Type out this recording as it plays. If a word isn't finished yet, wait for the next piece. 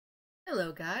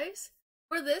Hello guys!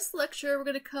 For this lecture we're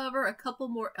going to cover a couple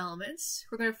more elements.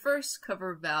 We're going to first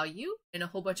cover value and a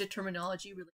whole bunch of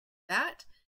terminology related to that,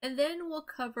 and then we'll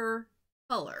cover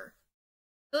color.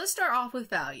 So let's start off with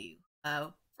value.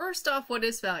 First off, what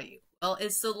is value? Well,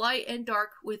 it's the light and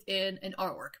dark within an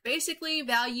artwork. Basically,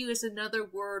 value is another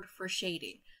word for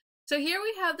shading. So here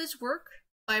we have this work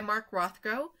by Mark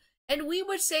Rothko, and we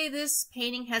would say this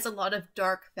painting has a lot of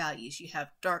dark values. You have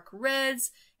dark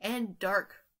reds and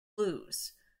dark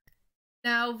blues.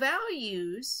 Now,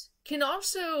 values can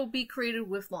also be created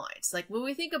with lines. Like when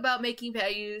we think about making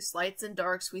values, lights and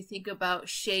darks, we think about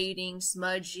shading,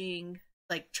 smudging,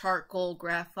 like charcoal,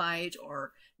 graphite,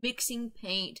 or mixing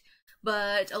paint.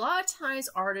 But a lot of times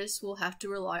artists will have to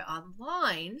rely on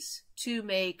lines to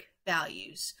make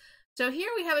values. So here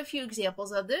we have a few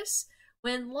examples of this.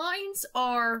 When lines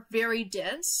are very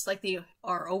dense, like they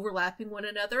are overlapping one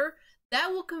another,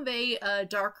 that will convey a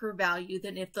darker value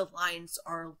than if the lines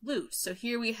are loose. So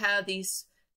here we have these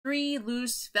three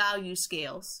loose value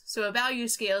scales. So a value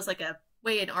scale is like a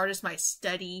way an artist might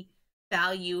study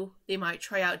value. They might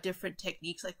try out different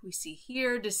techniques like we see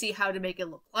here to see how to make it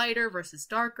look lighter versus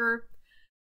darker.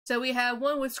 So we have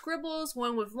one with scribbles,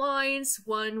 one with lines,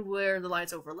 one where the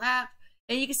lines overlap.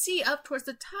 And you can see up towards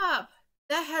the top,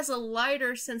 that has a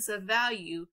lighter sense of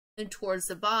value than towards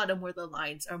the bottom where the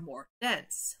lines are more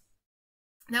dense.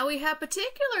 Now we have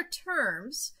particular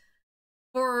terms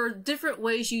for different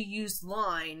ways you use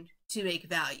line to make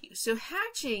value. So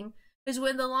hatching is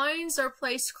when the lines are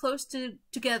placed close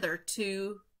together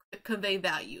to convey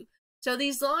value. So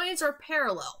these lines are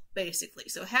parallel, basically.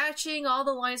 So hatching, all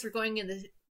the lines are going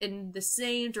in the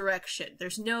same direction.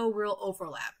 There's no real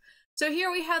overlap. So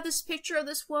here we have this picture of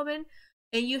this woman,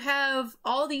 and you have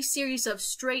all these series of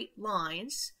straight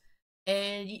lines,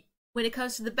 and when it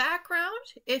comes to the background,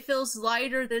 it feels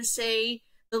lighter than, say,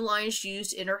 the lines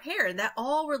used in her hair. And that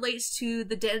all relates to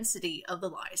the density of the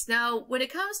lines. Now, when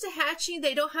it comes to hatching,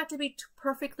 they don't have to be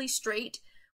perfectly straight.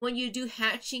 When you do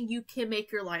hatching, you can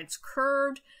make your lines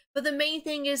curved. But the main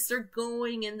thing is they're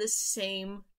going in the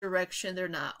same direction. They're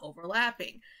not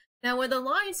overlapping. Now, when the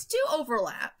lines do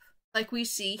overlap, like we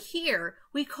see here,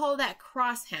 we call that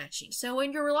cross-hatching. So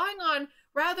when you're relying on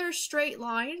rather straight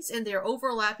lines and they're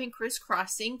overlapping,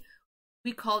 crisscrossing,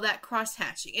 we call that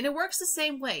cross-hatching. And it works the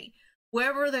same way.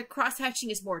 Wherever the cross-hatching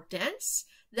is more dense,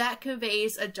 that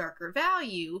conveys a darker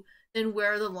value than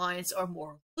where the lines are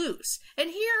more loose. And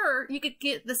here you could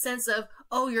get the sense of,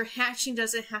 oh, your hatching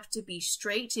doesn't have to be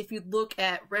straight. If you look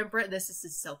at Rembrandt, this is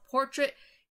his self-portrait.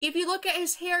 If you look at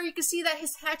his hair, you can see that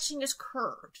his hatching is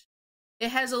curved. It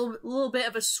has a little bit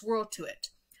of a swirl to it.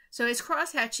 So his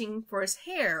cross-hatching for his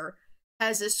hair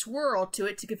has a swirl to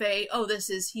it to convey, oh,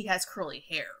 he has curly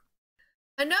hair.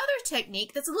 Another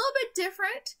technique that's a little bit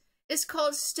different is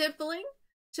called stippling.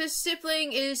 So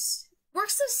stippling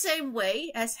works the same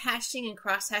way as hatching and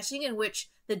cross-hatching, in which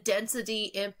the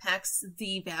density impacts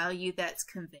the value that's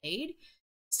conveyed.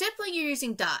 Stippling, you're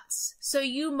using dots. So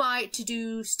you might, to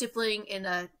do stippling in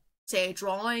say a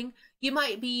drawing, you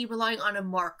might be relying on a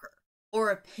marker or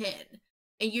a pen,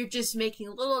 and you're just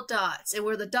making little dots. And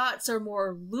where the dots are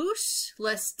more loose,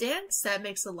 less dense, that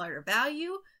makes a lighter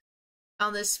value.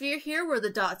 On the sphere here, where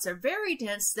the dots are very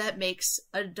dense, that makes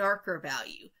a darker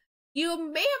value.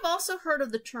 You may have also heard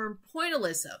of the term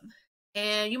pointillism,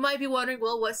 and you might be wondering,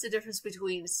 well, what's the difference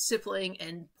between stippling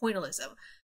and pointillism?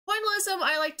 Pointillism,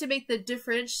 I like to make the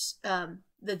difference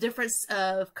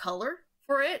of color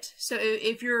for it. So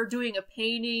if you're doing a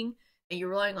painting and you're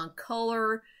relying on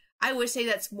color, I would say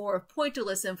that's more of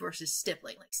pointillism versus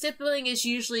stippling. Like stippling is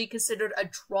usually considered a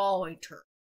drawing term.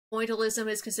 Pointillism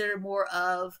is considered more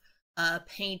of a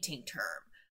painting term.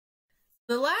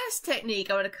 The last technique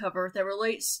I want to cover that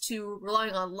relates to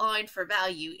relying on line for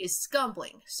value is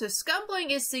scumbling. So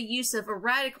scumbling is the use of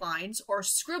erratic lines or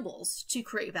scribbles to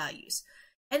create values.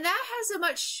 And that has a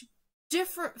much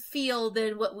different feel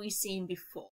than what we've seen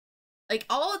before. Like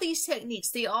all of these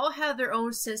techniques, they all have their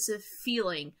own sense of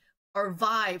feeling or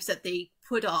vibes that they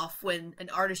put off when an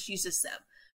artist uses them.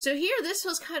 So here, this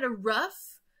was kind of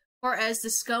rough, or as the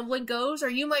scumbling goes, or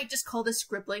you might just call this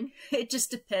scribbling. It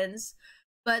just depends.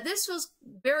 But this was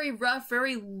very rough,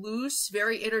 very loose,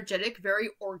 very energetic, very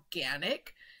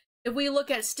organic. If we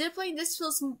look at stippling, this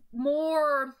feels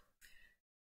more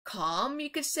calm, you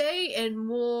could say, and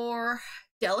more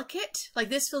delicate. Like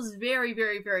this feels very,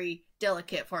 very, very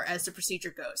delicate as the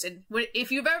procedure goes. And if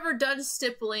you've ever done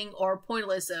stippling or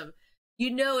pointillism, you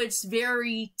know it's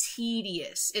very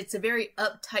tedious. It's a very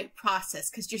uptight process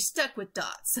because you're stuck with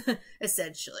dots,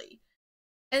 essentially.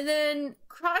 And then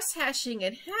cross-hatching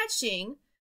and hatching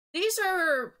These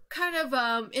are kind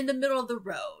of in the middle of the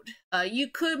road. You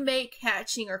could make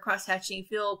hatching or cross-hatching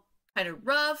feel kind of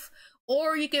rough,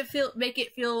 or you could make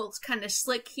it feel kind of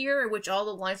slick here, in which all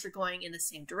the lines are going in the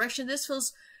same direction. This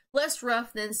feels less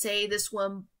rough than, say, this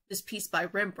piece by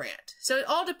Rembrandt. So it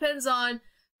all depends on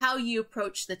how you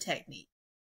approach the technique.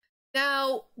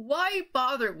 Now, why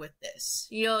bother with this?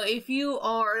 You know, if you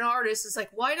are an artist, it's like,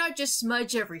 why not just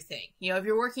smudge everything? You know, if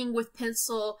you're working with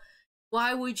pencil,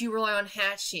 why would you rely on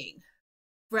hatching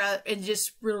and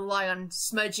just rely on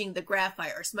smudging the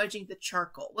graphite or smudging the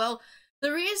charcoal? Well,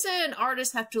 the reason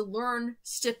artists have to learn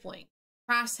stippling,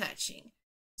 cross-hatching,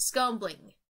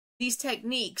 scumbling, these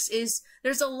techniques is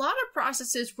there's a lot of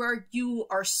processes where you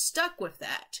are stuck with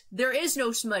that. There is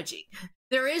no smudging.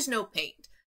 There is no paint.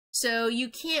 So you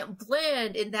can't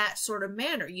blend in that sort of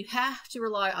manner. You have to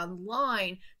rely on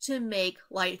line to make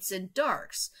lights and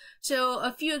darks. So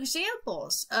a few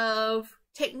examples of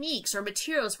techniques or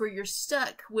materials where you're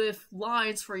stuck with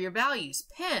lines for your values.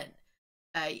 Pen.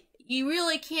 You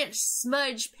really can't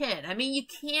smudge pen. I mean, you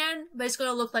can, but it's going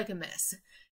to look like a mess.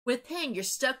 With pen, you're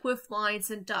stuck with lines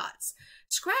and dots.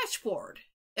 Scratchboard.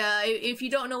 If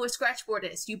you don't know what scratchboard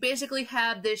is, you basically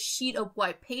have this sheet of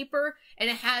white paper and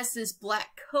it has this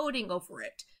black coating over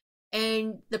it.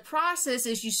 And the process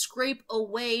is you scrape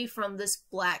away from this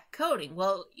black coating.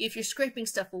 Well, if you're scraping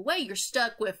stuff away, you're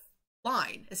stuck with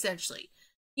line, essentially.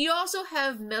 You also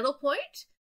have metal point,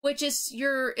 which is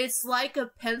it's like a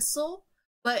pencil,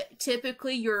 but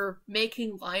typically you're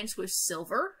making lines with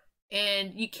silver.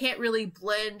 And you can't really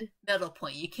blend metal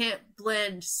point. You can't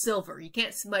blend silver. You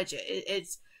can't smudge it.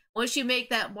 It's once you make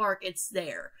that mark, it's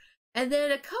there. And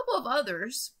then a couple of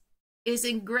others is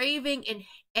engraving and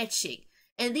etching.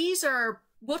 And these are,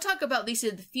 we'll talk about these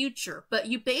in the future, but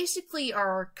you basically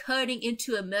are cutting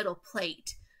into a metal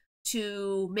plate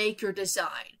to make your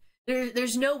design.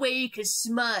 There's no way you could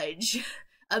smudge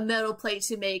a metal plate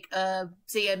to make,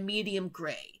 say, a medium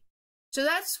gray. So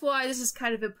that's why this is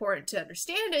kind of important to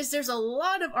understand, is there's a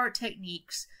lot of art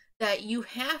techniques that you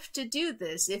have to do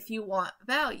this if you want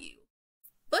value.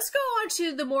 Let's go on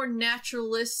to the more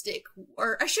naturalistic,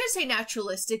 or I shouldn't say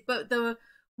naturalistic, but the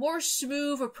more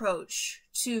smooth approach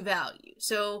to value.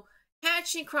 So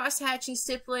hatching, cross-hatching,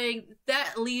 stippling,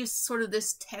 that leaves sort of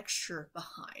this texture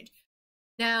behind.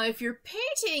 Now, if you're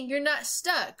painting, you're not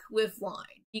stuck with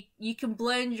line. You can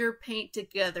blend your paint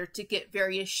together to get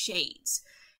various shades.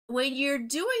 When you're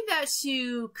doing that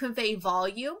to convey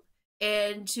volume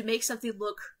and to make something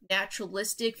look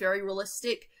naturalistic, very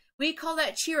realistic, we call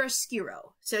that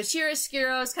chiaroscuro. So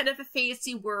chiaroscuro is kind of a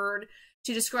fancy word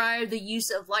to describe the use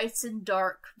of lights and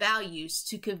dark values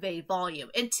to convey volume.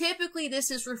 And typically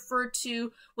this is referred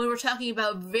to when we're talking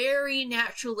about very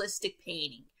naturalistic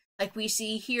painting, like we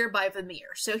see here by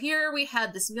Vermeer. So here we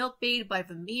have this Milkmaid by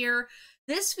Vermeer.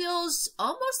 This feels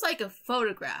almost like a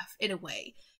photograph in a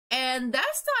way. And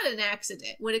that's not an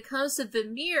accident. When it comes to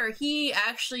Vermeer, he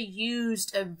actually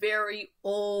used a very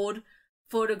old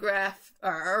photograph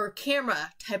or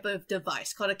camera type of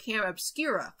device called a camera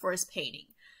obscura for his painting.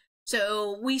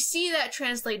 So we see that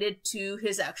translated to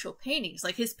his actual paintings.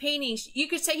 Like his paintings, you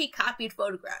could say he copied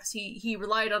photographs. He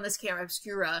relied on this camera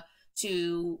obscura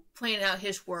to plan out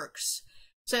his works.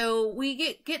 So we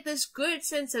get this good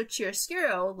sense of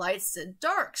chiaroscuro, lights and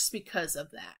darks, because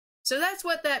of that. So that's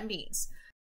what that means.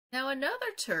 Now,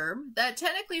 another term that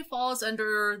technically falls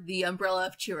under the umbrella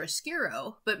of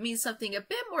chiaroscuro, but means something a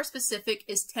bit more specific,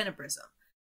 is tenebrism.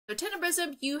 So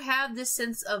tenebrism, you have this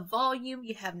sense of volume,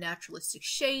 you have naturalistic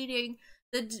shading.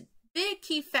 The big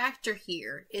key factor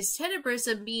here is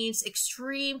tenebrism means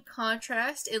extreme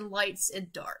contrast in lights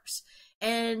and darks.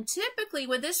 And typically,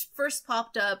 when this first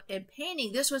popped up in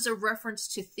painting, this was a reference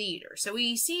to theater. So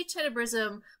we see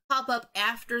tenebrism pop up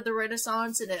after the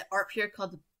Renaissance in an art period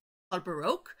called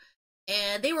Baroque.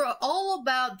 And they were all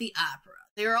about the opera.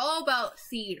 They were all about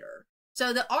theater.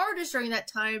 So the artists during that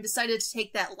time decided to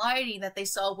take that lighting that they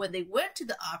saw when they went to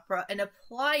the opera and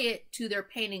apply it to their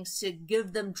paintings to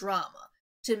give them drama,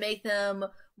 to make them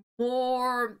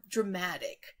more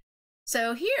dramatic.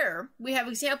 So here we have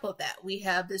an example of that. We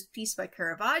have this piece by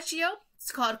Caravaggio.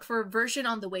 It's called Conversion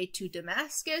on the Way to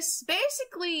Damascus.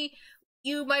 Basically,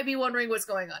 you might be wondering what's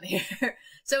going on here.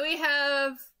 So we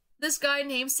have this guy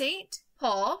named Saint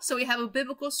Paul. So we have a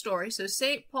biblical story. So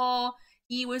Saint Paul,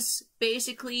 he was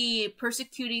basically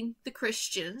persecuting the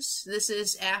Christians. This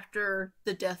is after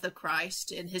the death of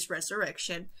Christ and his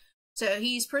resurrection. So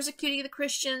he's persecuting the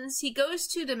Christians. He goes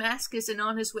to Damascus, and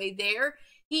on his way there,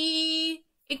 he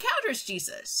encounters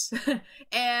Jesus.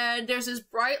 And there's this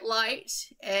bright light,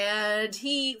 and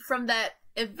he, from that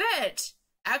event,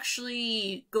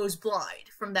 actually goes blind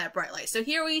from that bright light. So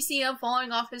here we see him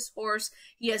falling off his horse.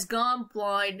 He has gone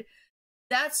blind.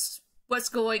 That's what's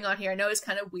going on here. I know it's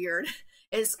kind of weird.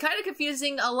 It's kind of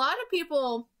confusing. A lot of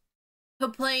people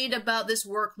complained about this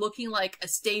work looking like a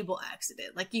stable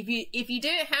accident. Like if you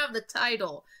didn't have the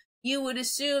title, you would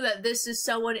assume that this is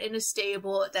someone in a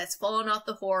stable that's fallen off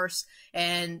the horse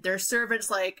and their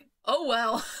servant's like, oh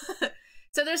well.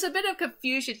 So there's a bit of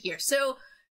confusion here. So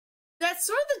that's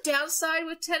sort of the downside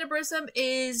with Tenebrism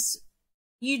is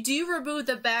you do remove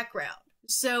the background.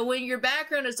 So when your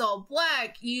background is all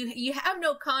black, you have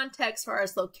no context as far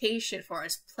as location, as far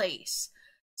as place.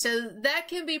 So that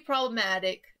can be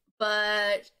problematic,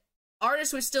 but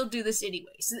artists would still do this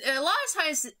anyways. And a lot of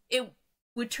times it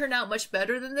would turn out much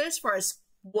better than this as far as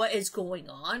what is going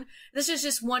on. This is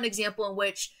just one example in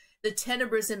which the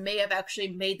Tenebrism may have actually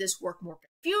made this work more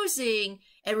confusing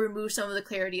and removed some of the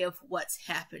clarity of what's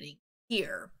happening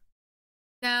here.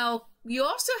 Now, you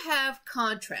also have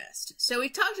contrast. So we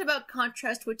talked about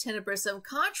contrast with Tenebrism.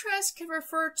 Contrast can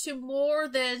refer to more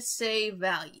than, say,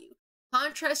 value.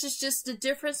 Contrast is just the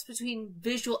difference between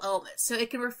visual elements. So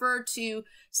it can refer to,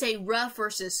 say, rough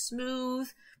versus smooth,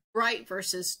 bright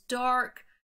versus dark.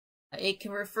 It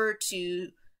can refer to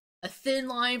a thin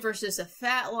line versus a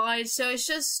fat line. So it's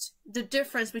just the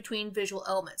difference between visual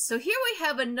elements. So here we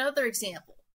have another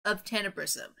example of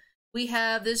Tenebrism. We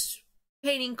have this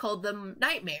painting called The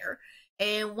Nightmare,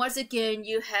 and once again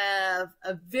you have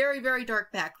a very, very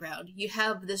dark background. You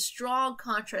have this strong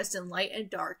contrast in light and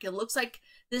dark. It looks like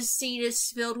this scene is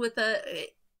filled with a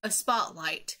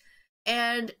spotlight,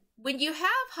 and when you have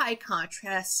high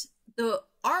contrast, the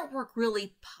artwork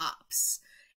really pops,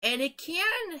 and it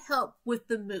can help with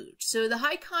the mood. So the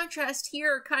high contrast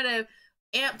here kind of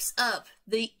amps up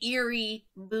the eerie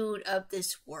mood of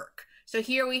this work. So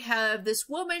here we have this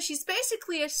woman, she's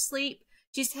basically asleep,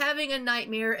 she's having a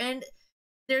nightmare, and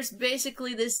there's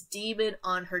basically this demon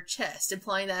on her chest,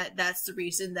 implying that that's the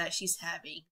reason that she's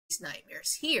having these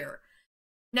nightmares here.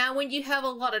 Now, when you have a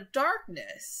lot of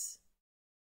darkness,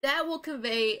 that will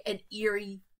convey an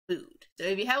eerie mood. So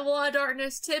if you have a lot of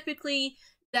darkness, typically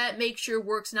that makes your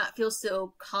works not feel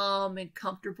so calm and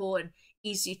comfortable and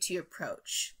easy to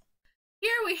approach.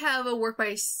 Here we have a work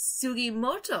by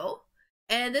Sugimoto,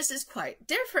 and this is quite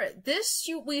different.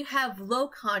 We have low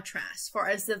contrast as far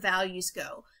as the values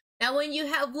go. Now, when you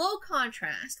have low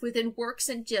contrast within works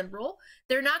in general,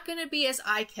 they're not going to be as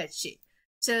eye-catching.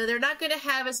 So they're not going to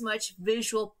have as much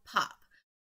visual pop.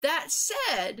 That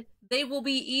said, they will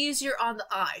be easier on the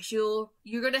eyes. You're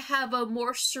going to have a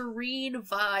more serene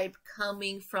vibe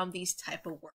coming from these type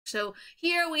of work. So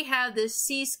here we have this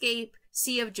seascape,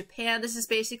 Sea of Japan. This is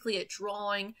basically a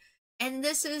drawing. And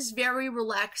this is very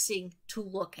relaxing to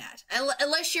look at,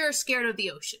 unless you're scared of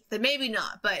the ocean. Then maybe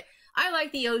not. But I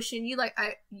like the ocean.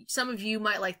 Some of you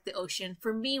might like the ocean.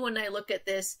 For me, when I look at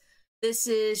this, this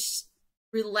is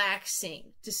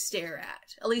relaxing to stare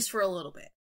at least for a little bit.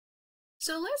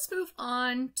 So let's move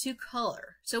on to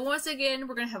color. So once again,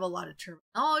 we're going to have a lot of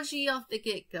terminology off the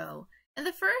get-go. And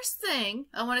the first thing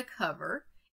I want to cover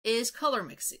is color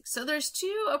mixing. So there's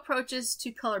two approaches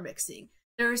to color mixing.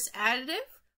 There's additive,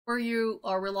 where you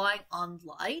are relying on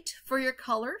light for your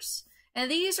colors. And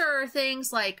these are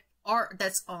things like art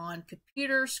that's on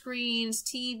computer screens,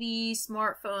 TV,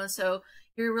 smartphones. So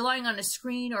you're relying on a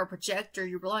screen or a projector.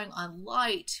 You're relying on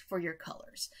light for your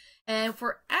colors. And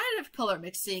for additive color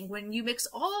mixing, when you mix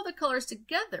all the colors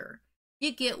together,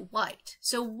 you get white.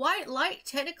 So white light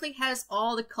technically has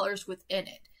all the colors within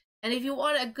it. And if you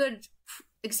want a good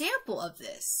example of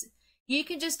this, you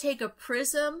can just take a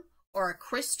prism or a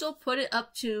crystal, put it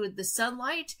up to the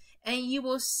sunlight, and you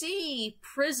will see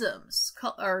prisms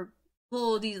or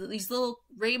these little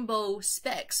rainbow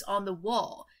specks on the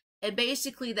wall. And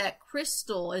basically that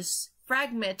crystal is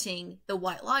fragmenting the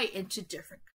white light into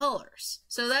different colors.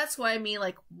 So that's why I mean,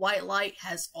 like, white light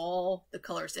has all the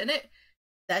colors in it.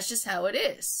 That's just how it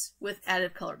is with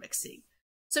additive color mixing.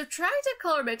 Subtractive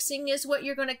color mixing is what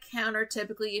you're going to counter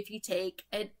typically if you take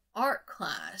an art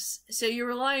class. So you're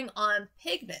relying on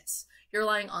pigments, you're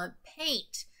relying on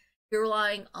paint, you're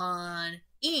relying on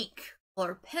ink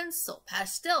or pencil,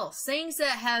 pastel, things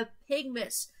that have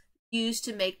pigments used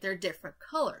to make their different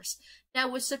colors. Now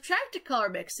with subtractive color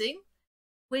mixing,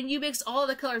 when you mix all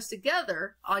the colors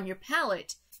together on your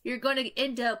palette, you're going to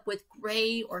end up with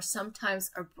gray or sometimes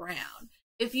a brown.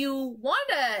 If you want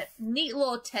a neat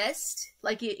little test,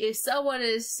 like if someone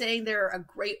is saying they're a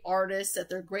great artist, that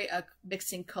they're great at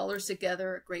mixing colors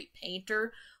together, a great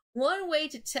painter, one way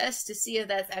to test to see if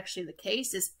that's actually the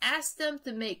case is ask them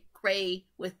to make gray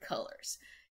with colors.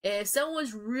 If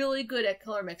someone's really good at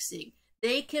color mixing,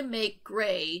 they can make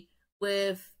gray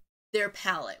with their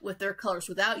palette, with their colors,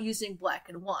 without using black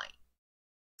and white.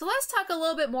 So let's talk a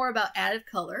little bit more about added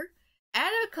color.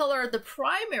 Added color, the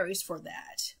primaries for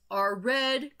that are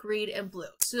red, green, and blue.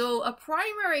 So a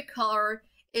primary color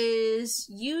is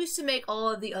used to make all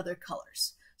of the other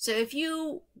colors. So if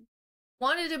you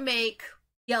wanted to make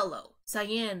yellow,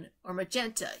 cyan, or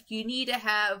magenta, you need to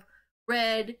have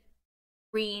red,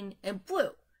 green, and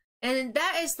blue. And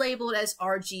that is labeled as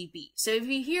RGB. So if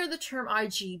you hear the term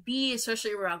RGB,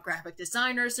 especially around graphic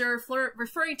designers, they're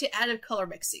referring to added color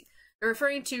mixing. They're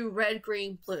referring to red,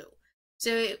 green, blue.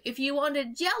 So if you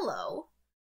wanted yellow,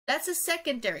 that's a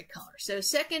secondary color. So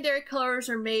secondary colors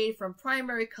are made from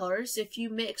primary colors. If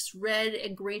you mix red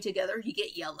and green together, you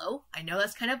get yellow. I know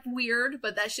that's kind of weird,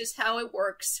 but that's just how it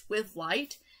works with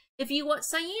light. If you want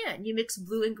cyan, you mix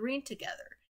blue and green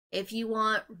together. If you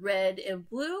want red and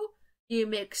blue, you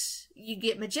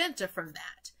get magenta from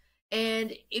that.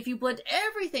 And if you blend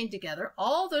everything together,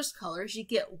 all those colors, you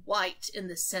get white in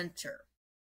the center.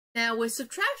 Now with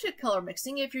subtracted color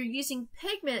mixing, if you're using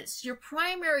pigments, your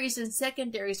primaries and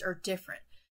secondaries are different.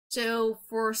 So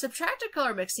for subtracted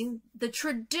color mixing, the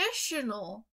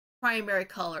traditional primary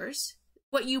colors,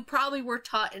 what you probably were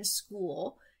taught in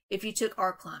school if you took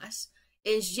art class,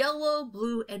 is yellow,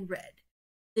 blue, and red.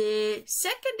 The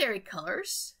secondary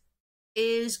colors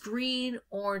is green,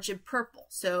 orange, and purple.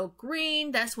 So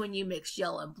green, that's when you mix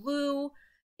yellow and blue.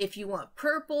 If you want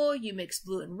purple, you mix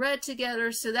blue and red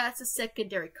together, so that's a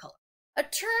secondary color. A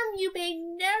term you may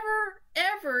never,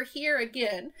 ever hear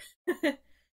again,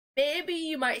 maybe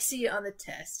you might see it on the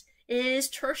test, is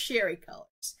tertiary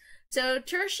colors. So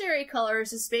tertiary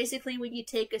colors is basically when you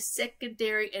take a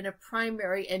secondary and a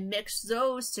primary and mix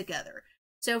those together.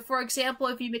 So for example,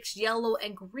 if you mix yellow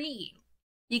and green,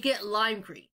 you get lime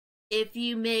green. If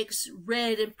you mix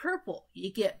red and purple,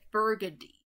 you get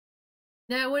burgundy.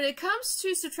 Now, when it comes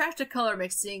to subtracted color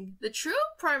mixing, the true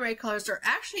primary colors are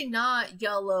actually not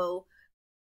yellow,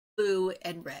 blue,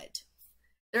 and red.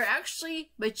 They're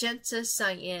actually magenta,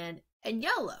 cyan, and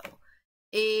yellow.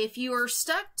 If you are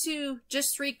stuck to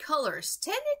just 3 colors,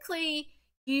 technically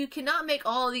you cannot make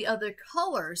all the other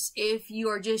colors if you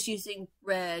are just using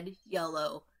red,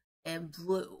 yellow, and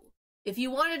blue. If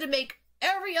you wanted to make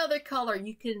every other color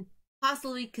you can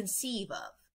possibly conceive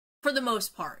of, for the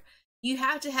most part, you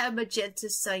have to have magenta,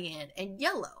 cyan, and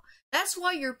yellow. That's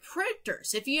why your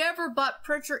printers, if you ever bought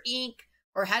printer ink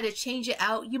or had to change it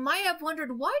out, you might have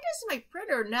wondered, why does my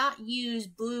printer not use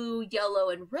blue, yellow,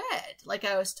 and red like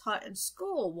I was taught in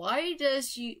school? Why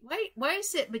is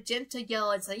it magenta,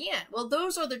 yellow, and cyan? Well,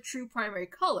 those are the true primary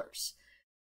colors.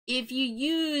 If you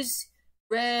use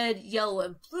red, yellow,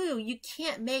 and blue, you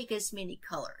can't make as many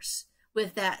colors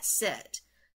with that set.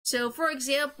 So for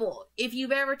example, if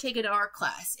you've ever taken an art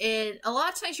class, and a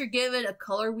lot of times you're given a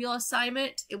color wheel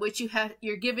assignment in which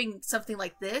you're giving something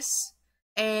like this,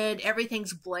 and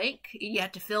everything's blank, you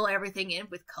have to fill everything in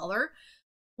with color.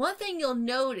 One thing you'll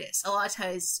notice a lot of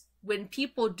times when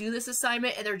people do this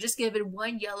assignment and they're just given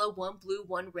 1 yellow, 1 blue,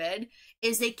 1 red,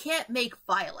 is they can't make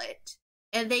violet,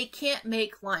 and they can't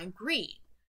make lime green.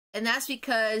 And that's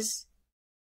because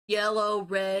yellow,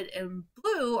 red, and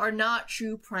blue are not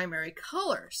true primary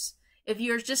colors. If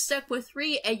you're just stuck with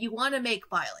 3 and you want to make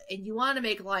violet, and you want to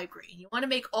make lime green, you want to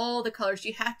make all the colors,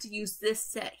 you have to use this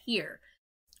set here.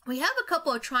 We have a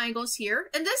couple of triangles here,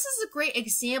 and this is a great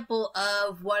example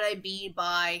of what I mean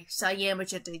by cyan,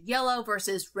 magenta, yellow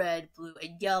versus red, blue,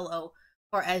 and yellow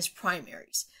or as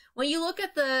primaries. When you look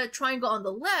at the triangle on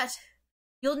the left,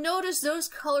 you'll notice those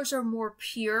colors are more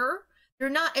pure. They're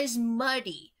not as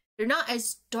muddy. They're not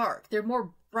as dark. They're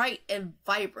more bright and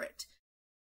vibrant.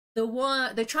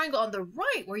 The triangle on the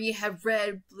right, where you have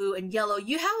red, blue, and yellow,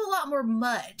 you have a lot more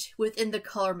mud within the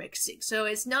color mixing. So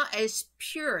it's not as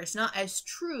pure, it's not as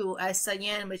true as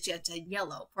cyan, magenta, and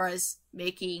yellow, for as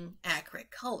making accurate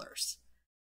colors.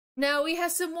 Now we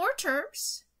have some more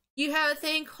terms. You have a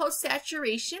thing called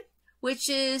saturation, which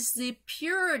is the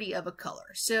purity of a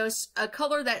color. So a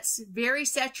color that's very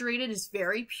saturated is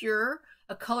very pure.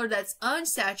 A color that's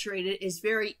unsaturated is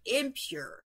very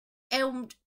impure.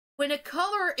 And when a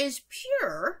color is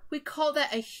pure, we call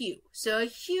that a hue. So a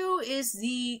hue is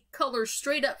the color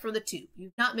straight up from the tube.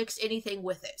 You've not mixed anything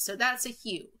with it. So that's a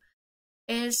hue.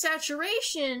 And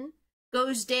saturation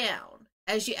goes down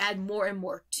as you add more and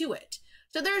more to it.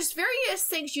 So there's various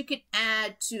things you can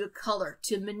add to a color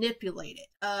to manipulate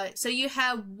it. So you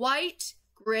have white,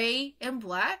 gray, and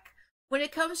black. When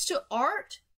it comes to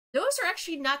art, those are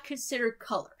actually not considered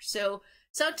color. So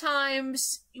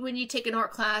sometimes when you take an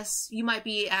art class, you might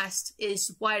be asked,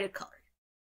 is white a color?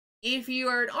 If you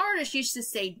are an artist, you should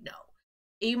say no.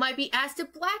 You might be asked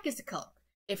if black is a color.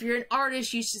 If you're an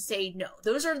artist, you should say no.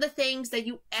 Those are the things that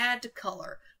you add to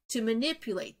color to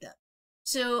manipulate them.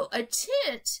 So a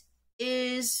tint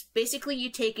is basically you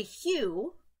take a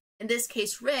hue, in this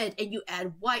case red, and you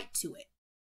add white to it.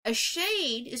 A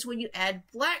shade is when you add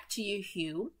black to your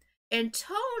hue, and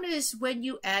tone is when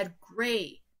you add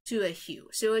gray to a hue.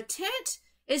 So a tint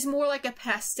is more like a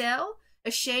pastel,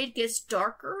 a shade gets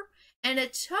darker, and a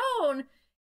tone,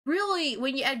 really,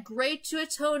 when you add gray to a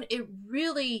tone, it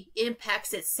really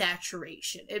impacts its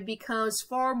saturation. It becomes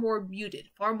far more muted,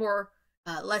 far more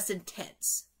less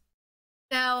intense.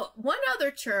 Now, one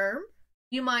other term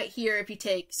you might hear if you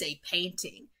take, say,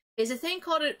 painting, is a thing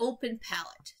called an open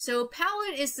palette. So a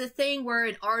palette is the thing where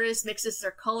an artist mixes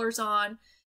their colors on,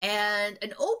 and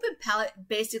an open palette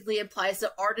basically implies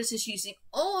the artist is using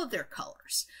all of their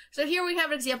colors. So here we have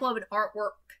an example of an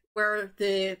artwork where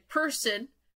the person,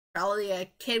 probably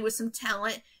a kid with some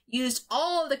talent, used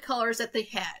all of the colors that they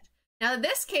had. Now in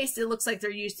this case, it looks like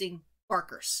they're using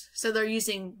markers. So they're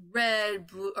using red,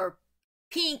 blue, or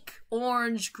pink,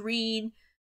 orange, green,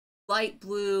 light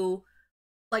blue,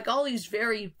 like all these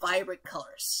very vibrant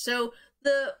colors. So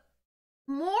the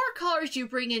more colors you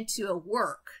bring into a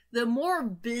work, the more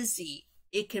busy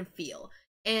it can feel.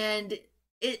 And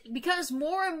it becomes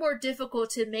more and more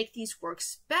difficult to make these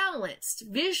works balanced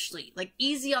visually, like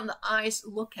easy on the eyes to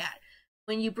look at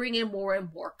when you bring in more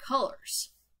and more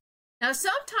colors. Now,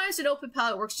 sometimes an open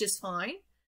palette works just fine.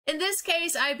 In this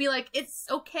case, I'd be like, it's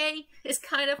okay. It's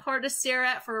kind of hard to stare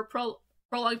at for a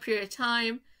prolonged period of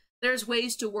time. There's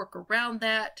ways to work around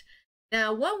that.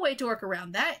 Now, one way to work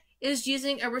around that is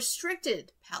using a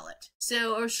restricted palette.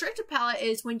 So a restricted palette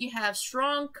is when you have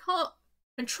strong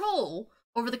control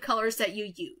over the colors that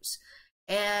you use.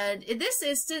 And in this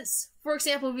instance, for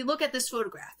example, if we look at this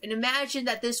photograph and imagine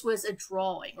that this was a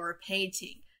drawing or a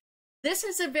painting, this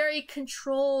is a very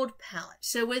controlled palette.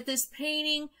 So with this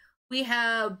painting, we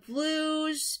have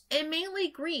blues and mainly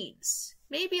greens,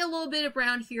 maybe a little bit of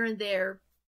brown here and there.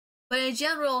 But in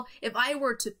general, if I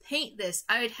were to paint this,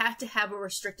 I would have to have a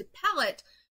restricted palette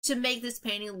to make this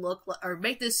painting look, or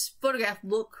make this photograph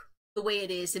look the way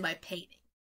it is in my painting.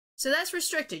 So that's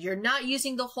restricted. You're not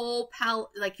using the whole palette,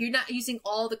 like you're not using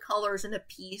all the colors in a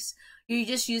piece. You're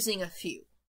just using a few.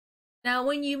 Now,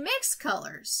 when you mix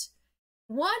colors,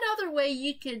 one other way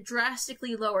you can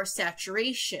drastically lower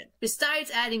saturation,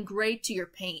 besides adding gray to your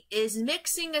paint, is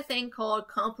mixing a thing called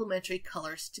complementary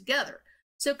colors together.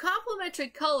 So complementary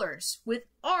colors with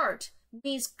art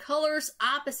means colors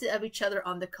opposite of each other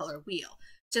on the color wheel.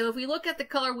 So if we look at the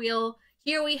color wheel,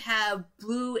 here we have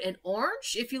blue and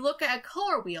orange. If you look at a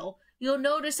color wheel, you'll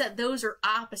notice that those are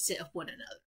opposite of one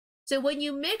another. So when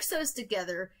you mix those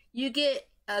together, you get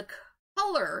a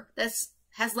color that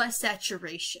has less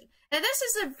saturation. And this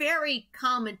is a very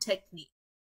common technique.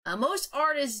 Most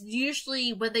artists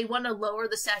usually, when they want to lower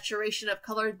the saturation of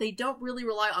color, they don't really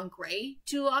rely on gray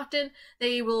too often.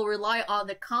 They will rely on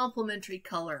the complementary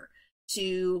color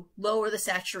to lower the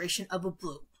saturation of a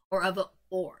blue or of an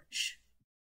orange.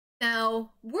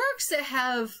 Now, works that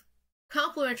have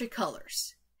complementary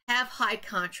colors have high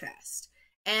contrast.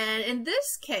 And in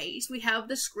this case, we have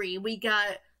the screen. We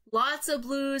got lots of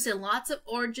blues and lots of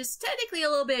oranges, technically a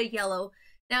little bit of yellow.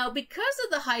 Now, because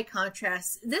of the high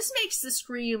contrast, this makes the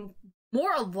screen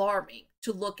more alarming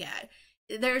to look at.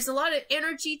 There's a lot of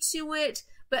energy to it,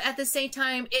 but at the same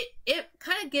time, it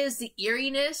kind of gives the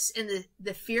eeriness and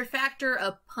the fear factor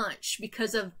a punch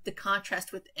because of the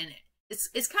contrast within it.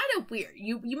 It's kind of weird.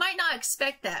 You might not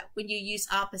expect that when you use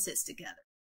opposites together,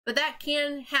 but that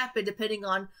can happen depending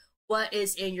on what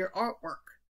is in your artwork.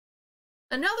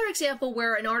 Another example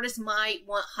where an artist might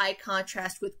want high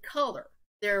contrast with color.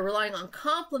 They're relying on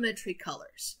complementary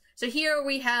colors. So here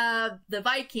we have the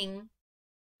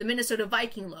Minnesota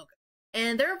Viking logo.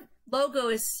 And their logo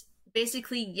is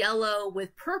basically yellow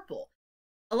with purple.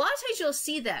 A lot of times you'll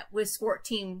see that with sport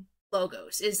team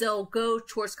logos, is they'll go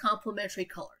towards complementary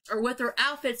colors, or with their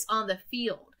outfits on the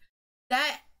field.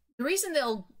 The reason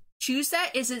they'll choose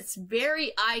that is it's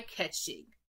very eye-catching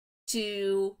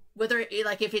to, whether,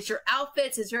 like if it's your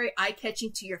outfits, it's very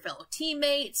eye-catching to your fellow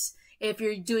teammates. If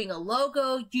you're doing a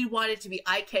logo, you want it to be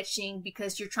eye-catching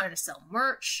because you're trying to sell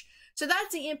merch. So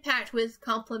that's the impact with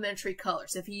complementary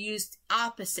colors. If you use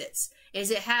opposites, is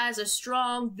it has a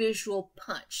strong visual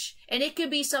punch. And it can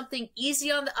be something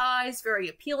easy on the eyes, very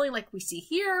appealing like we see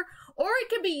here, or it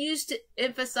can be used to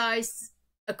emphasize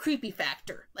a creepy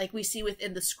factor like we see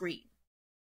within the screen.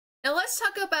 Now let's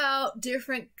talk about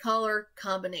different color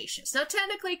combinations. Now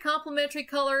technically complementary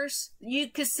colors, you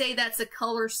could say that's a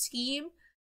color scheme.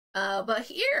 But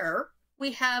here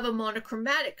we have a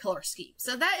monochromatic color scheme.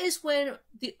 So that is when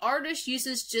the artist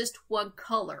uses just one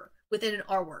color, within an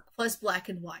artwork, plus black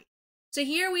and white. So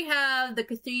here we have the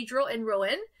Cathedral in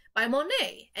Rouen by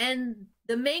Monet, and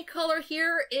the main color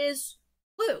here is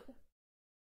blue.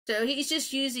 So he's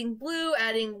just using blue,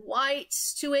 adding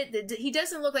whites to it. He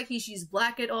doesn't look like he's used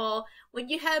black at all. When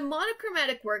you have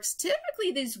monochromatic works,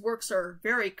 typically these works are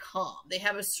very calm. They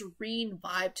have a serene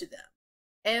vibe to them.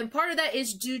 And part of that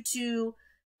is due to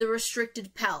the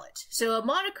restricted palette. So a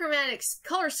monochromatic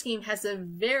color scheme has a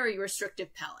very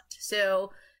restrictive palette.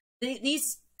 So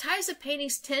these types of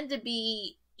paintings tend to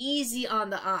be easy on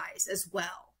the eyes as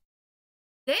well.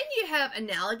 Then you have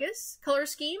analogous color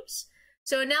schemes.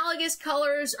 So analogous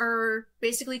colors are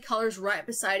basically colors right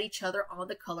beside each other on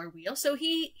the color wheel. So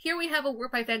here we have a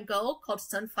work by Van Gogh called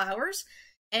Sunflowers.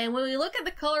 And when we look at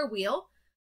the color wheel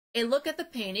and look at the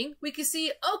painting, we can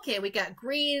see, okay, we got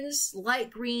greens, light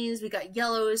greens, we got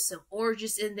yellows, some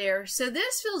oranges in there. So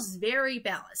this feels very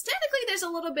balanced. Technically, there's a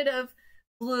little bit of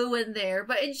blue in there,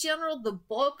 but in general, the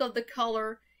bulk of the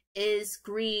color is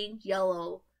green,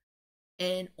 yellow,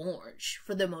 and orange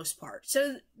for the most part.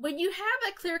 So when you have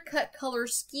a clear-cut color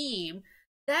scheme,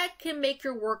 that can make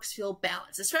your works feel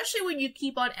balanced, especially when you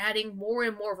keep on adding more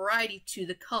and more variety to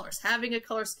the colors. Having a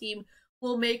color scheme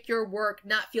will make your work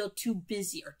not feel too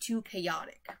busy or too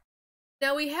chaotic.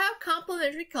 Now we have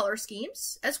complementary color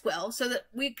schemes as well, so that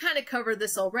we kind of covered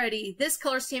this already. This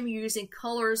color scheme, you're using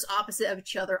colors opposite of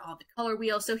each other on the color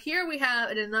wheel. So here we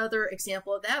have another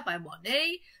example of that by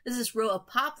Monet. This is Row of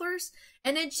Poplars.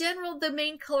 And in general, the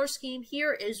main color scheme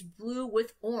here is blue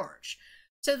with orange.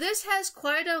 So this has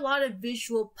quite a lot of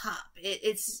visual pop.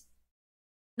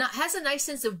 Has a nice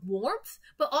sense of warmth,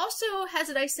 but also has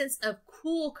a nice sense of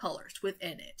cool colors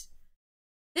within it.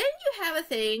 Then you have a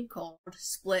thing called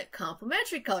split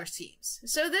complementary color schemes.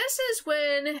 So this is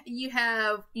when you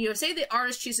have, say the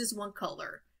artist chooses one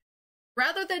color.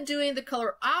 Rather than doing the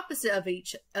color opposite of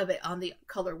each of it on the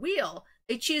color wheel,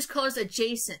 they choose colors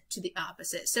adjacent to the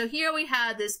opposite. So here we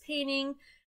have this painting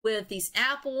with these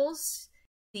apples,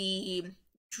 the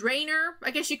drainer,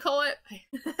 I guess you call it.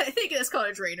 I think it's called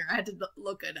a drainer. I had to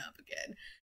look it up again.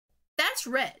 That's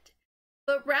red.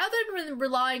 But rather than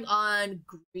relying on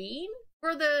green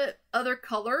for the other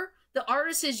color, the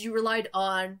artist has relied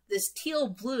on this teal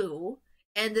blue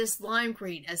and this lime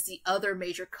green as the other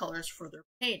major colors for their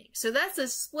painting. So that's a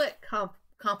split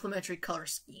complementary color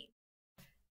scheme.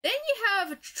 Then you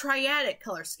have triadic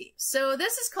color schemes. So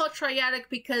this is called triadic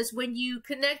because when you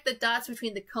connect the dots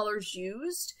between the colors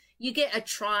used, you get a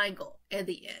triangle at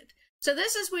the end. So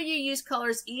this is when you use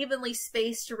colors evenly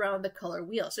spaced around the color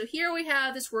wheel. So here we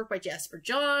have this work by Jasper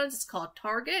Johns. It's called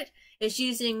Target. It's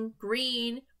using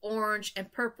green, orange,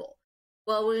 and purple.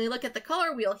 Well, when we look at the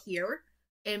color wheel here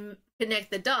and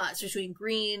connect the dots between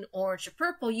green, orange, and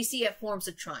purple, you see it forms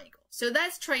a triangle. So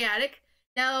that's triadic.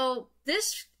 Now,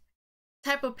 this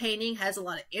type of painting has a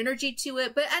lot of energy to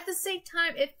it, but at the same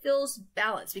time, it feels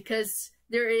balanced because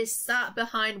there is thought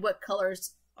behind what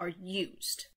colors are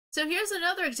used. So here's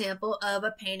another example of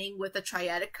a painting with a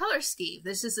triadic color scheme.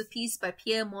 This is a piece by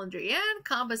Pierre Mondrian,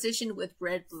 composition with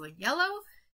red, blue, and yellow.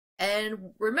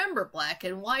 And remember, black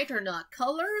and white are not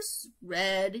colors.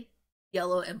 Red,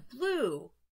 yellow, and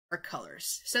blue are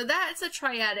colors. So that's a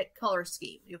triadic color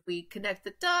scheme. If we connect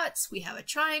the dots, we have a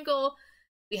triangle.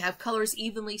 We have colors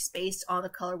evenly spaced on the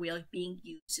color wheel being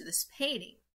used in this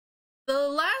painting. The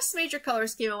last major color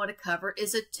scheme I want to cover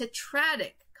is a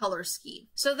tetradic color scheme.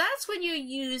 So that's when you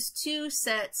use two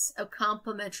sets of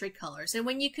complementary colors. And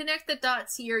when you connect the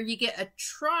dots here, you get a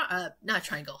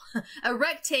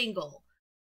rectangle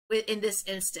in this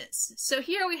instance. So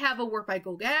here we have a work by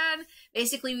Gauguin.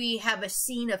 Basically, we have a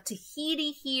scene of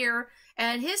Tahiti here,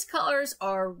 and his colors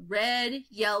are red,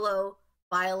 yellow,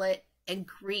 violet, and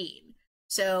green.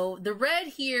 So the red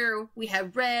here, we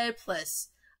have red plus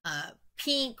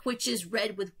pink, which is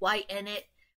red with white in it.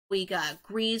 We got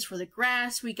greens for the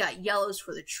grass. We got yellows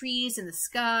for the trees and the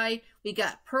sky. We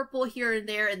got purple here and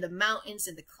there in the mountains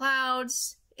and the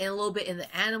clouds, and a little bit in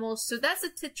the animals. So that's a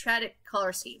tetradic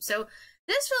color scheme. So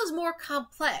this feels more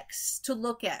complex to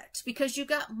look at because you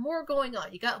got more going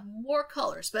on. You got more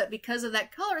colors, but because of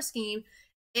that color scheme,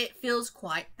 it feels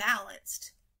quite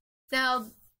balanced. Now,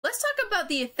 let's talk about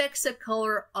the effects of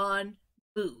color on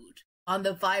mood, on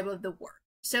the vibe of the work.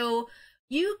 So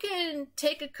you can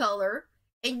take a color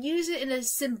and use it in a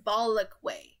symbolic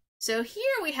way. So here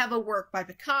we have a work by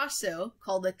Picasso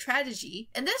called The Tragedy,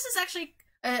 and this is actually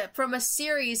from a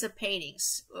series of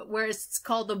paintings where it's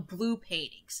called the Blue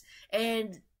Paintings.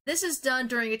 And this is done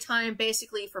during a time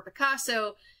basically for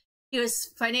Picasso. He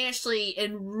was financially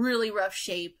in really rough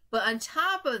shape, but on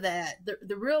top of that,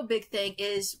 the real big thing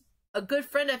is a good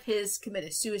friend of his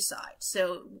committed suicide.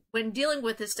 So when dealing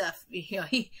with this stuff,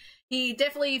 he He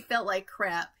definitely felt like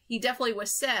crap. He definitely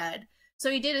was sad. So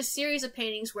he did a series of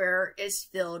paintings where it's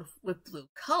filled with blue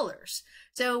colors.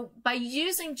 So by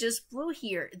using just blue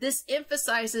here, this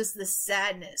emphasizes the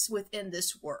sadness within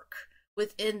this work,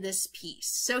 within this piece.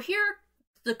 So here,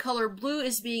 the color blue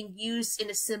is being used in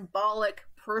a symbolic,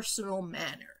 personal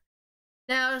manner.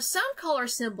 Now, some color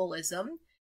symbolism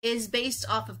is based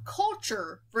off of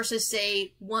culture versus,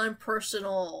 say, one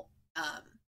personal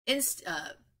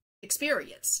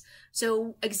experience.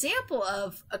 So, example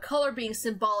of a color being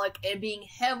symbolic and being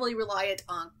heavily reliant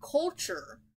on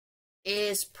culture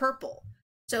is purple.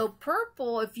 So,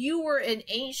 purple, if you were in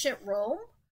ancient Rome,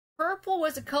 purple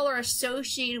was a color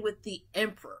associated with the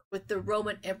emperor, with the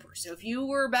Roman emperor. So, if you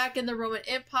were back in the Roman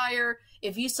Empire,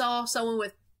 if you saw someone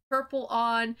with purple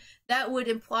on, that would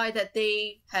imply that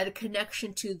they had a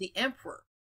connection to the emperor.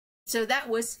 So, that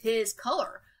was his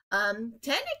color.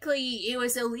 Technically, it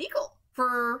was illegal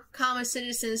for common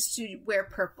citizens to wear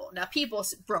purple. Now, people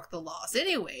broke the laws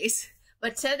anyways,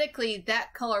 but technically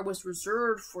that color was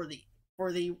reserved for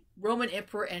the Roman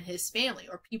emperor and his family,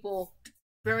 or people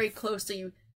very closely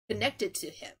connected to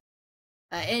him.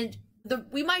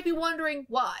 We might be wondering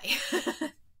why.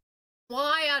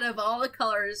 Why, out of all the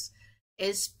colors,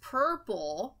 is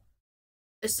purple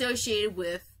associated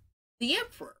with the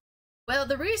emperor? Well,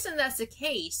 the reason that's the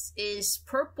case is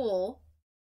purple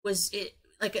was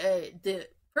the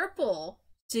purple,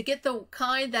 to get the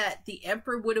kind that the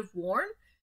emperor would have worn,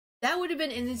 that would have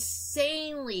been an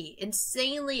insanely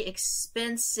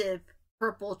expensive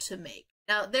purple to make.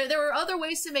 Now, there were other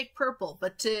ways to make purple,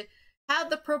 but to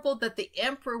have the purple that the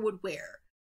emperor would wear,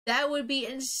 that would be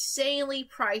insanely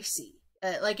pricey.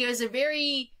 It was a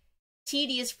very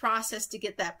tedious process to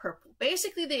get that purple.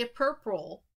 Basically, the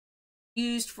purple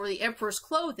used for the emperor's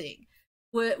clothing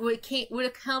would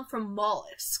have come from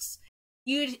mollusks.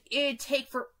 It'd take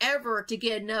forever to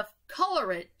get enough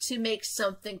colorant to make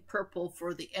something purple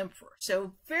for the emperor.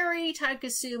 So very time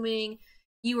consuming.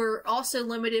 You were also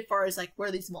limited as far as like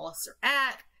where these mollusks are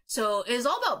at. So it was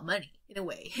all about money in a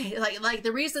way. like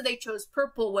the reason they chose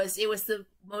purple was it was the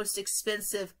most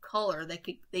expensive color that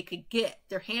they could get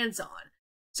their hands on.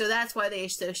 So that's why they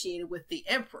associated with the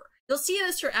emperor. You'll see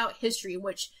this throughout history, in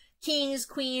which kings,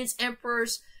 queens,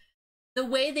 emperors, the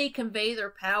way they convey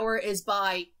their power is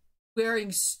by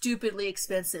wearing stupidly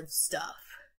expensive stuff.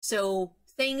 So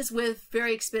things with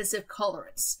very expensive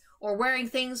colorants, or wearing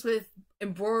things with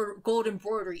gold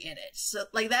embroidery in it. So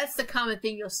that's the common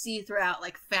thing you'll see throughout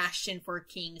fashion for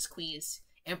kings, queens,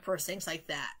 emperors, things like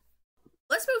that.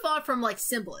 Let's move on from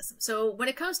symbolism. So when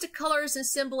it comes to colors and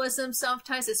symbolism,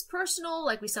 sometimes it's personal,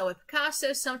 like we saw with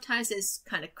Picasso. Sometimes it's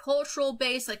kind of cultural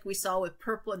based, like we saw with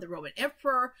purple and the Roman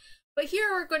emperor. But here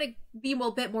we're going to be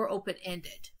a bit more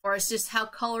open-ended, or it's just how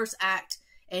colors act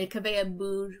and convey a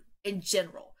mood in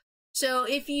general. So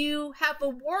if you have a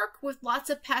work with lots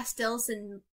of pastels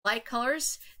and light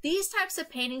colors, these types of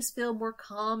paintings feel more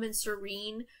calm and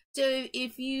serene. So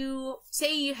if you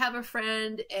say you have a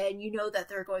friend and you know that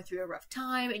they're going through a rough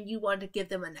time and you want to give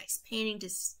them a nice painting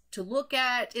to look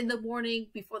at in the morning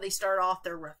before they start off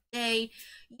their rough day,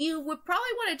 you would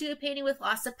probably want to do a painting with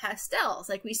lots of pastels,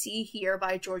 like we see here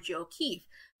by Georgia O'Keeffe.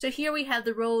 So here we have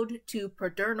the Road to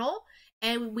Perdernal,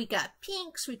 and we got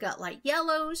pinks, we got light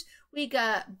yellows, we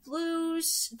got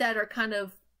blues that are kind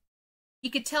of,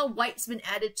 you could tell white's been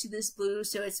added to this blue,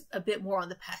 so it's a bit more on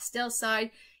the pastel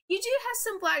side. You do have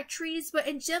some black trees, but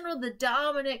in general, the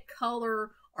dominant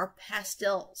color are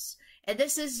pastels. And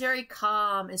this is very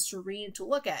calm and serene to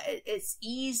look at. It's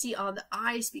easy on the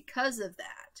eyes because of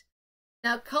that.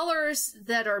 Now, colors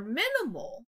that are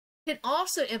minimal can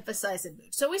also emphasize a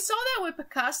mood. So we saw that with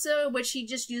Picasso, which he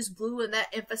just used blue, and that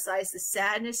emphasized the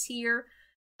sadness here.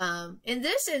 In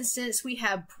this instance, we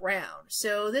have brown.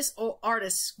 So this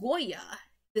artist, Goya,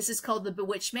 this is called The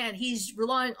Bewitched Man. He's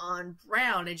relying on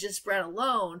brown and just brown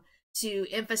alone to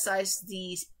emphasize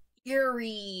the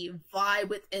eerie vibe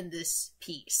within this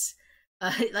piece.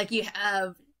 You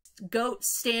have goats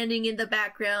standing in the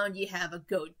background, you have a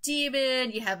goat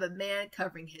demon, you have a man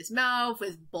covering his mouth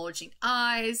with bulging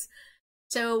eyes.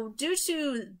 So due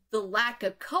to the lack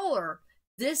of color,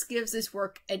 this gives this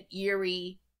work an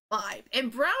eerie vibe.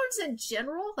 And browns in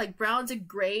general, like browns and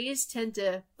grays tend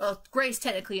to, well, gray's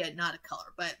technically not a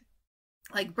color, but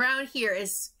brown here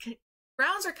is,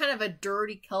 browns are kind of a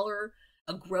dirty color,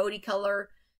 a grody color.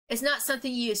 It's not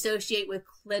something you associate with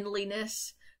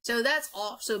cleanliness. So that's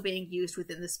also being used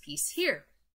within this piece here.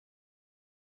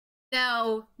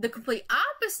 Now, the complete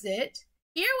opposite,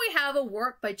 here we have a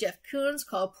work by Jeff Koons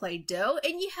called Play-Doh,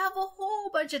 and you have a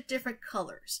whole bunch of different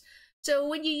colors. So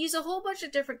when you use a whole bunch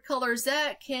of different colors,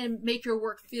 that can make your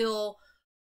work feel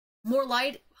more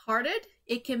hearted,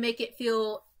 it can make it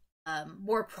feel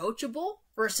more approachable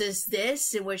versus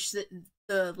this, in which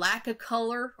the lack of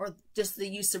color or just the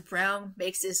use of brown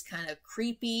makes this kind of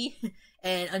creepy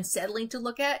and unsettling to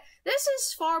look at. This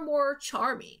is far more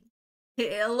charming,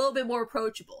 a little bit more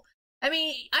approachable. I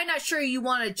mean, I'm not sure you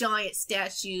want a giant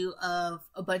statue of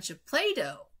a bunch of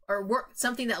Play-Doh or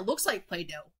something that looks like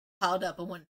Play-Doh piled up in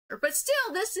one corner, but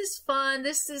still, this is fun.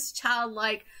 This is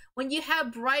childlike. When you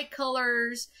have bright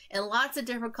colors and lots of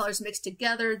different colors mixed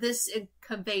together, this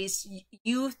conveys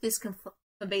youth, this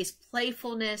conveys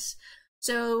playfulness.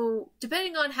 So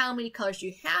depending on how many colors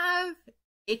you have,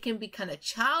 it can be kind of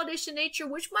childish in nature,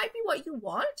 which might be what you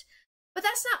want, but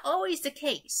that's not always the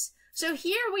case. So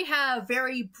here we have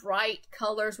very bright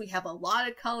colors, we have a lot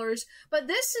of colors, but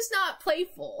this is not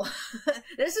playful.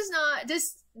 This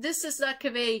does not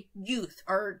convey youth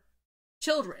or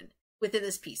children within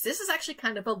this piece. This is actually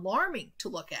kind of alarming to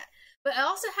look at, but it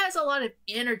also has a lot of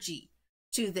energy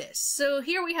to this. So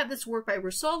here we have this work by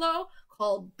Russolo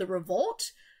called The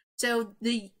Revolt. So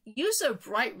the use of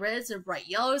bright reds and bright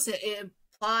yellows, it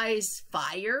implies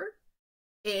fire,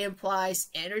 it implies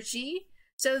energy.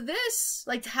 So this,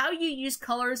 like how you use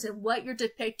colors and what you're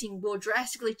depicting will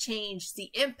drastically change the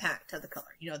impact of the color.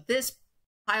 You know, this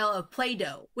pile of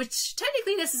Play-Doh, which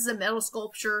technically this is a metal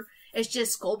sculpture, it's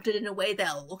just sculpted in a way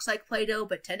that looks like Play-Doh,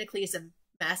 but technically it's a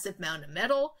massive mound of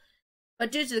metal.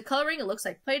 But due to the coloring, it looks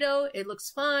like Play-Doh, it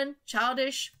looks fun,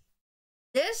 childish.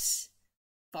 This,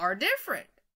 far different.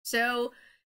 So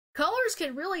colors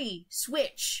can really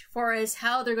switch far as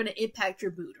how they're going to impact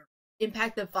your mood or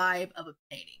impact the vibe of a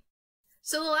painting.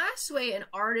 So the last way an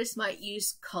artist might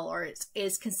use color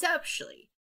is conceptually.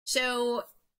 So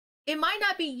it might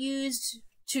not be used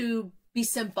to be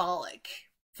symbolic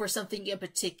for something in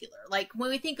particular. Like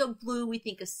when we think of blue, we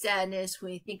think of sadness.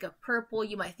 When we think of purple,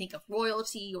 you might think of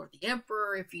royalty or the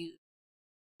emperor, if you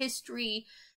history.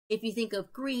 If you think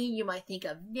of green, you might think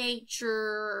of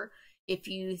nature. If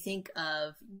you think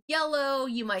of yellow,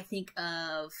 you might think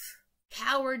of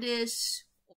cowardice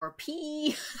or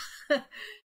pee.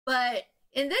 But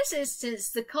in this instance,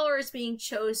 the color is being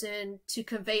chosen to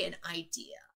convey an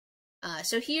idea.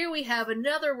 So here we have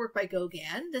another work by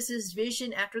Gauguin. This is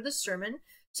Vision After the Sermon.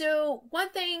 So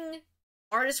one thing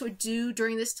artists would do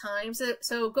during this time,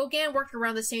 so Gauguin worked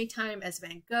around the same time as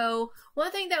Van Gogh.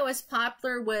 One thing that was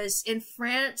popular was in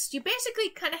France, you basically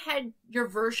kind of had your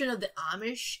version of the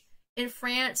Amish in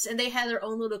France, and they had their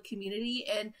own little community,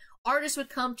 and artists would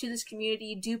come to this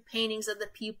community, do paintings of the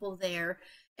people there,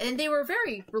 and they were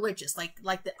very religious,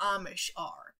 like the Amish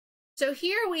are. So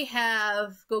here we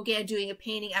have Gauguin doing a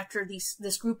painting after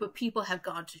this group of people have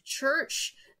gone to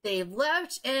church. They've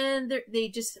left and they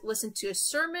just listened to a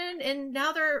sermon, and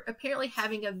now they're apparently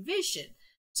having a vision.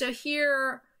 So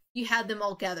here you have them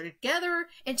all gathered together,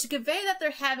 and to convey that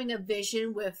they're having a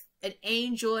vision with an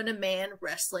angel and a man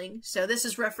wrestling. So this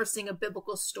is referencing a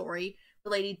biblical story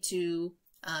related to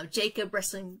Jacob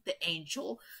wrestling the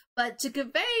angel. But to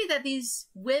convey that these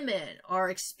women are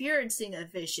experiencing a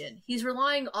vision, he's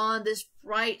relying on this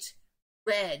bright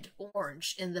red,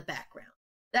 orange in the background.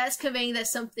 That's conveying that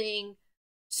something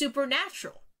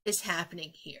supernatural is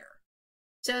happening here.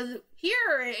 So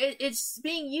here it's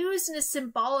being used in a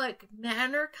symbolic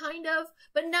manner, kind of,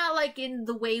 but not like in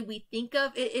the way we think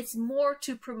of it. It's more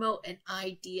to promote an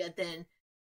idea than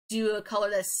do a color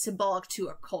that's symbolic to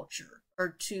a culture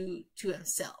or to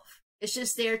himself. It's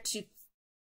just there to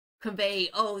convey,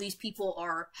 oh, these people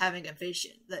are having a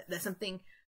vision, that something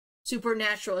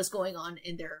supernatural is going on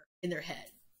in their head.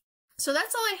 So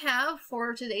that's all I have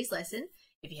for today's lesson.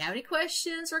 If you have any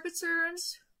questions or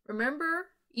concerns, remember,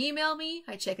 email me.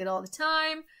 I check it all the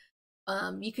time.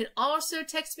 You can also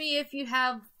text me if you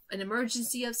have an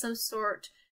emergency of some sort,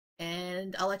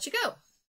 and I'll let you go.